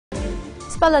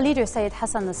Hezbollah leader Sayyid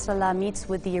Hassan Nasrallah meets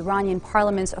with the Iranian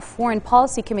Parliament's Foreign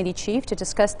Policy Committee chief to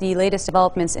discuss the latest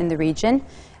developments in the region.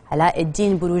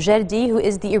 Alauddin Burujerdi, who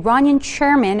is the Iranian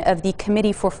chairman of the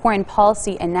Committee for Foreign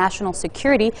Policy and National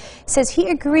Security, says he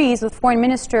agrees with Foreign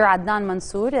Minister Adnan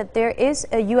Mansour that there is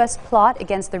a U.S. plot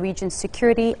against the region's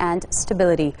security and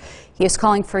stability. He is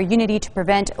calling for unity to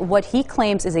prevent what he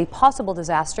claims is a possible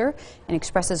disaster and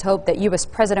expresses hope that U.S.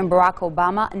 President Barack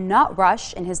Obama not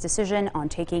rush in his decision on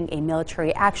taking a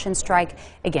military action strike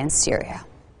against Syria.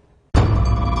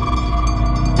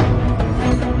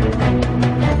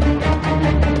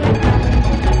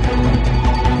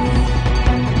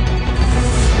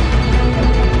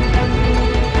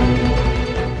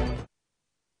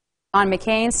 John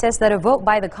McCain says that a vote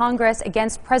by the Congress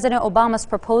against President Obama's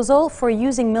proposal for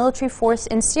using military force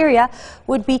in Syria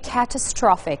would be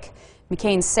catastrophic.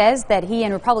 McCain says that he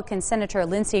and Republican Senator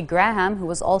Lindsey Graham, who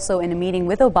was also in a meeting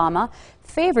with Obama,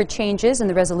 favored changes in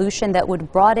the resolution that would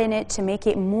broaden it to make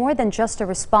it more than just a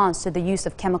response to the use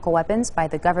of chemical weapons by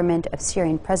the government of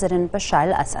Syrian President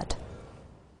Bashar al-Assad.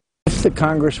 If the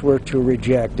Congress were to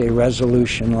reject a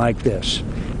resolution like this,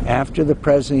 after the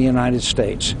President of the United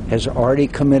States has already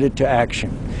committed to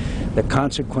action, the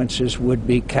consequences would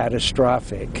be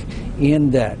catastrophic in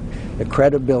that the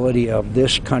credibility of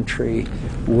this country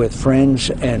with friends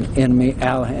and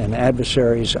and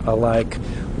adversaries alike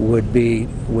would be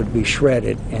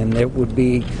shredded, and there would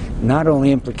be not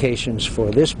only implications for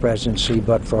this presidency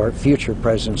but for future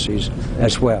presidencies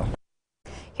as well.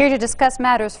 Here to discuss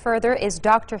matters further is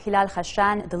Dr. Hilal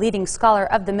Khachan, the leading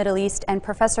scholar of the Middle East and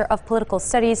professor of political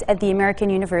studies at the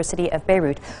American University of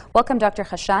Beirut. Welcome, Dr.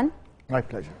 Khachan. My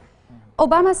pleasure.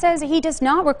 Obama says he does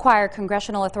not require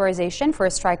congressional authorization for a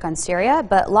strike on Syria,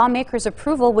 but lawmakers'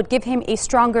 approval would give him a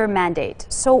stronger mandate.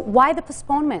 So why the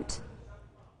postponement?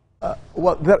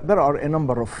 Well, there are a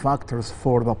number of factors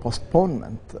for the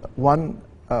postponement. One,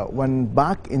 when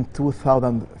back in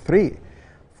 2003,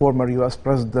 former U.S.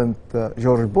 President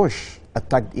George Bush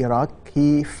attacked Iraq,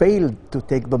 he failed to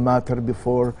take the matter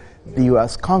before the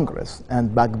U.S. Congress.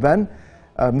 And back then,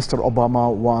 Mr.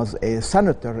 Obama was a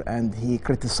senator, and he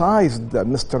criticized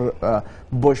Mr.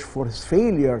 Bush for his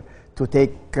failure to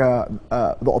take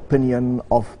the opinion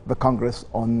of the Congress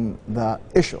on the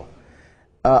issue.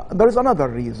 There is another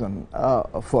reason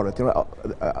for it.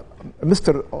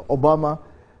 Mr. Obama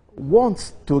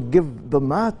wants to give the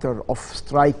matter of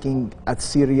striking at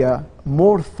Syria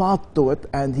more thought to it,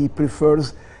 and he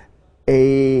prefers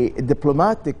a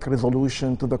diplomatic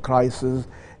resolution to the crisis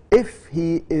if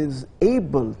he is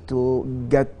able to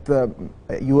get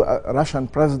Russian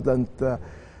President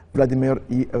Vladimir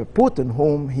Putin,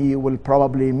 whom he will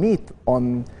probably meet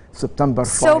on September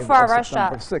 5 or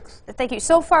September 6. Thank you.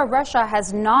 So far, Russia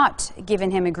has not given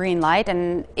him a green light,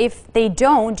 and if they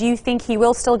don't, do you think he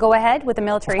will still go ahead with a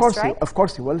military strike? Of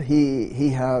course he will. He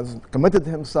has committed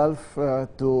himself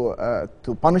to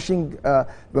punishing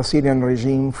the Syrian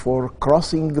regime for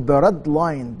crossing the red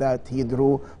line that he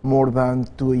drew more than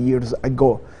 2 years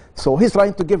ago. So he's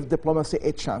trying to give diplomacy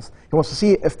a chance. He wants to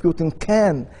see if Putin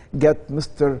can get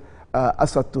Mr.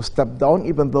 Assad to step down,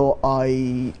 even though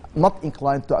I'm not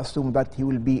inclined to assume that he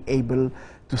will be able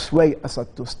to sway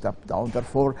Assad to step down.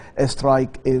 Therefore, a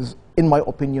strike is, in my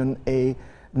opinion, a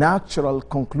natural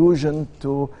conclusion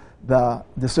to the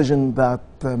decision that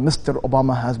Mr.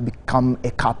 Obama has become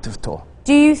a captive to.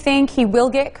 Do you think he will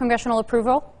get congressional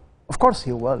approval? Of course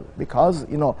he will, because,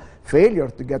 failure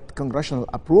to get congressional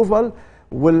approval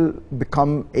will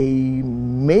become a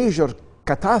major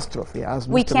catastrophe, as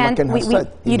Mr. McCain has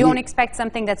said. You don't expect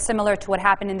something that's similar to what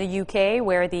happened in the UK,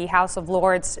 where the House of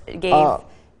Lords gave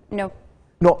no?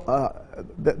 No,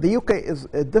 the UK is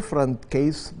a different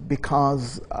case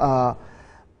because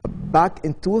back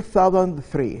in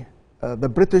 2003, the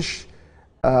British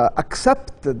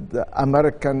accepted the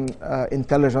American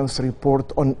intelligence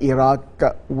report on Iraq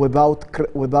without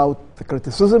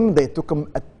criticism. They took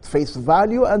them at face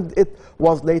value, and it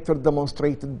was later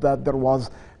demonstrated that there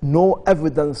was no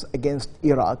evidence against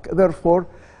Iraq. Therefore,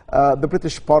 the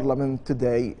British Parliament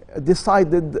today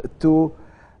decided to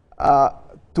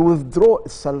withdraw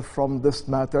itself from this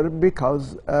matter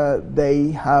because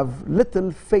they have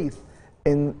little faith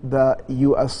in the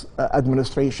U.S.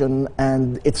 administration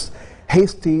and its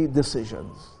hasty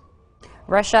decisions.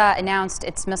 Russia announced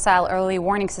its missile early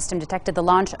warning system detected the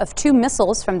launch of 2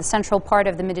 missiles from the central part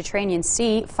of the Mediterranean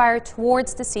Sea fired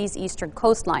towards the sea's eastern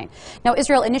coastline. Now,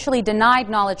 Israel initially denied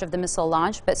knowledge of the missile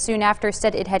launch, but soon after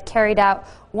said it had carried out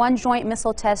one joint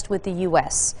missile test with the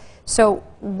U.S. So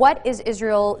what is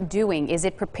Israel doing? Is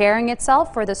it preparing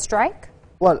itself for the strike?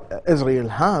 Well, Israel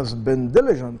has been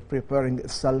diligent preparing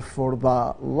itself for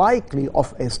the likely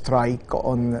of a strike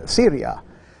on Syria.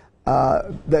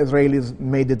 The Israelis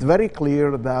made it very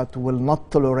clear that will not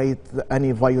tolerate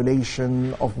any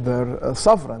violation of their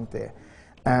sovereignty.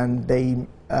 And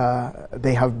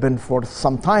they have been for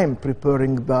some time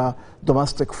preparing the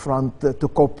domestic front to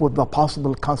cope with the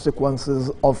possible consequences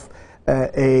of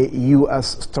a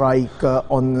U.S. strike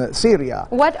on Syria.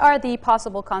 What are the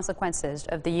possible consequences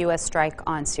of the U.S. strike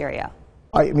on Syria?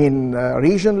 I mean,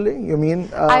 regionally, you mean?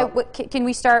 Can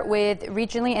we start with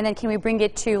regionally, and then can we bring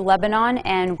it to Lebanon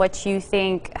and what you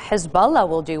think Hezbollah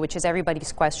will do, which is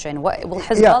everybody's question? What, will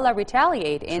Hezbollah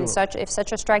retaliate in if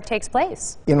such a strike takes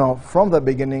place? You know, from the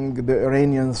beginning, the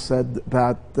Iranians said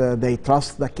that they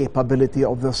trust the capability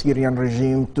of the Syrian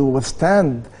regime to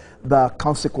withstand the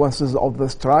consequences of the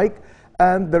strike,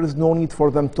 and there is no need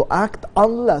for them to act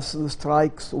unless the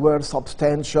strikes were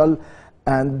substantial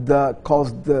and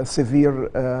caused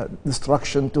severe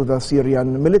destruction to the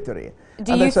Syrian military.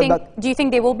 Do you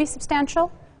think they will be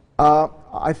substantial?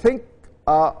 I think,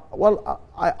 I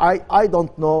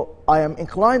don't know. I am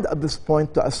inclined at this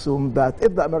point to assume that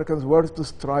if the Americans were to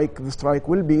strike, the strike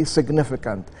will be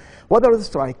significant. Whether the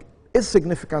strike is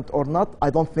significant or not,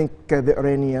 I don't think the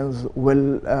Iranians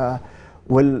will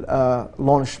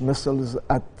launch missiles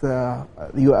at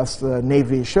U.S.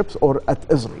 Navy ships or at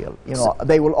Israel. You know,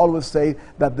 they will always say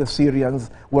that the Syrians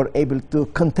were able to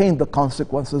contain the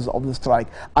consequences of the strike.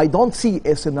 I don't see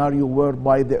a scenario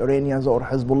whereby the Iranians or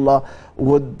Hezbollah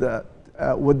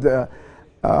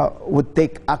would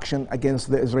take action against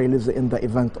the Israelis in the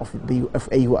event of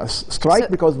a U.S. strike,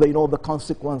 because they know the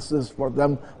consequences for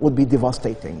them would be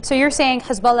devastating. So you're saying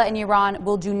Hezbollah and Iran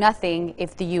will do nothing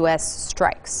if the U.S.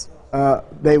 strikes?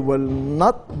 They will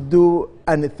not do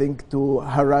anything to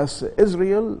harass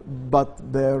Israel, but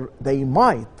they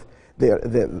might.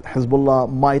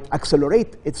 Hezbollah might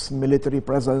accelerate its military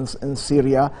presence in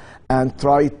Syria and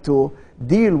try to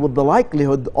deal with the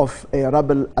likelihood of a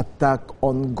rebel attack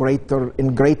in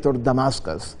greater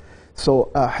Damascus. So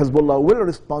Hezbollah will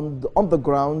respond on the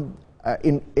ground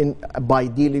by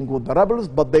dealing with the rebels,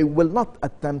 but they will not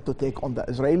attempt to take on the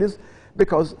Israelis,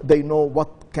 because they know what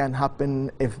can happen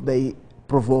if they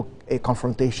provoke a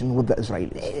confrontation with the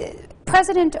Israelis.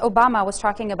 President Obama was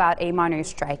talking about a minor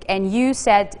strike, and you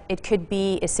said it could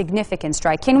be a significant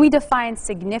strike. Can we define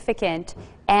significant,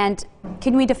 and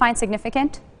can we define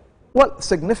significant? Well,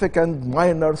 significant,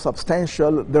 minor,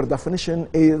 substantial, their definition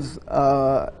is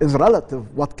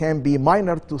relative. What can be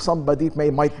minor to somebody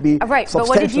might be right,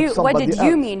 substantial to somebody else. But what did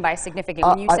you mean by significant?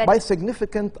 When you said by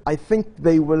significant, I think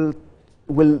they will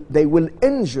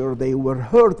injure, they will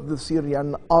hurt the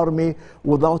Syrian army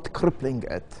without crippling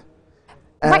it.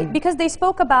 Right, because they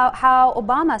spoke about how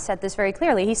Obama said this very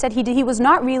clearly. He said he was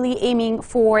not really aiming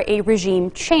for a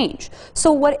regime change.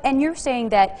 So and you're saying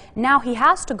that now he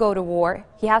has to go to war,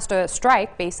 he has to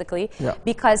strike, basically,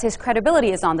 because his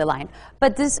credibility is on the line.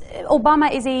 But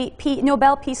Obama is a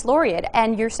Nobel Peace Laureate,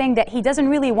 and you're saying that he doesn't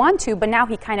really want to, but now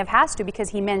he kind of has to because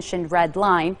he mentioned red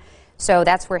line. So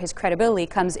that's where his credibility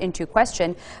comes into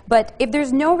question. But if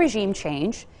there's no regime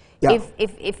change,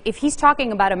 if he's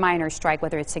talking about a minor strike,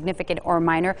 whether it's significant or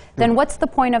minor, then what's the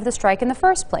point of the strike in the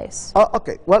first place?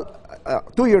 Okay, well,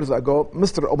 2 years ago,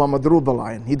 Mr. Obama drew the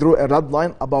line. He drew a red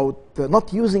line about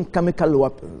not using chemical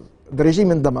weapons. The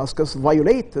regime in Damascus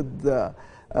violated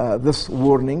this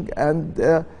warning and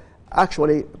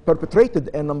actually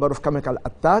perpetrated a number of chemical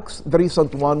attacks. The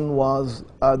recent one was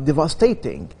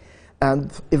devastating.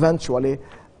 And eventually,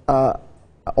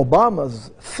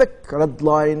 Obama's thick red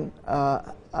line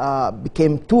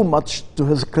became too much to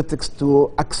his critics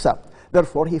to accept.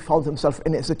 Therefore, he found himself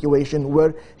in a situation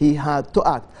where he had to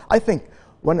act. I think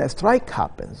when a strike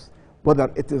happens, whether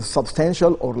it is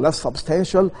substantial or less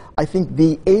substantial, I think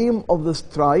the aim of the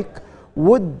strike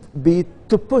would be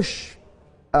to push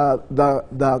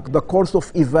the course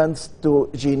of events to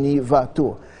Geneva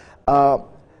too.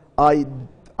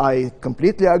 I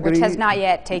completely agree. Which has not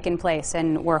yet taken place,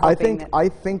 and we're hoping I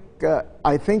think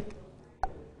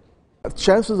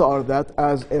chances are that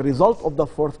as a result of the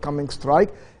forthcoming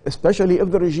strike, especially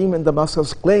if the regime in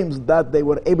Damascus claims that they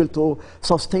were able to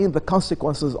sustain the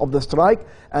consequences of the strike,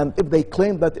 and if they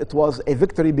claim that it was a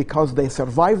victory because they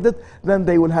survived it, then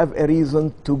they will have a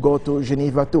reason to go to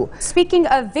Geneva too. Speaking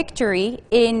of victory,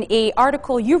 in an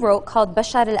article you wrote called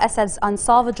Bashar al-Assad's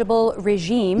Unsalvageable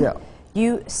Regime,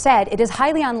 you said it is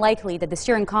highly unlikely that the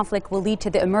Syrian conflict will lead to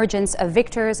the emergence of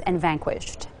victors and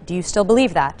vanquished. Do you still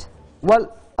believe that?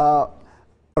 Well,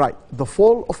 right. The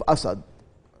fall of Assad,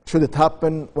 should it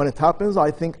happen, when it happens, I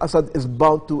think Assad is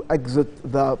bound to exit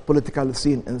the political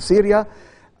scene in Syria.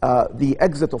 the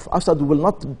exit of Assad will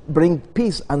not bring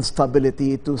peace and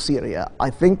stability to Syria. I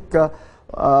think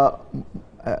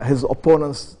his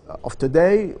opponents of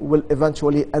today will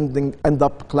eventually end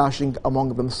up clashing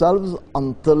among themselves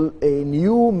until a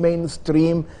new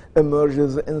mainstream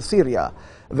emerges in Syria.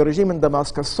 The regime in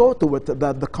Damascus saw to it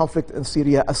that the conflict in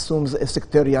Syria assumes a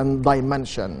sectarian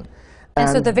dimension. And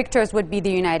so the victors would be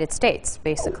the United States,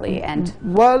 basically. And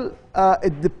well,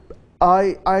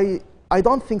 I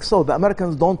don't think so. The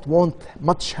Americans don't want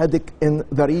much headache in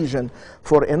the region.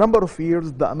 For a number of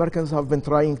years, the Americans have been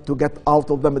trying to get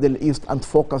out of the Middle East and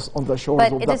focus on the shores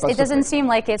of the Pacific. But it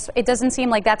doesn't seem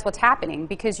like that's what's happening,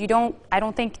 because I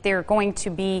don't think they're going to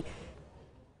be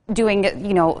doing,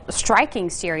 striking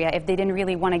Syria if they didn't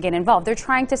really want to get involved. They're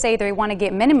trying to say they want to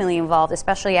get minimally involved,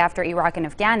 especially after Iraq and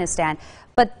Afghanistan.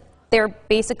 But they're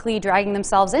basically dragging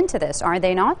themselves into this, aren't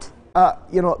they not?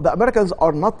 The Americans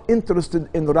are not interested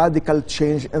in radical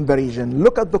change in the region.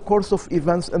 Look at the course of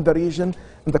events in the region,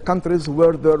 in the countries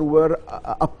where there were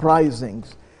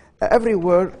uprisings.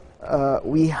 Everywhere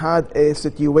we had a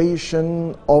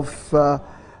situation of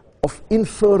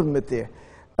infirmity.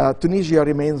 Tunisia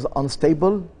remains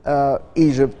unstable.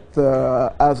 Egypt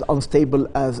as unstable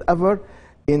as ever.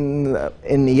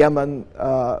 In Yemen,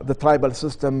 the tribal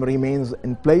system remains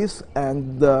in place,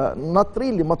 and not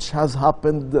really much has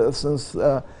happened since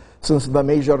the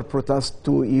major protest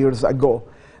 2 years ago.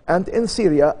 And in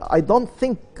Syria, I don't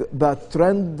think that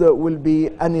trend will be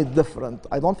any different.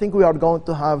 I don't think we are going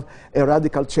to have a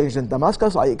radical change in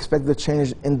Damascus. I expect the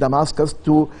change in Damascus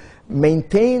to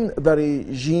maintain the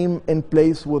regime in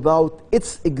place without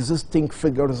its existing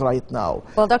figures right now.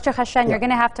 Well, Dr. Khachan, you're going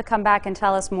to have to come back and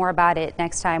tell us more about it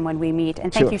next time when we meet.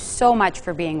 And thank you so much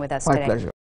for being with us today. My pleasure.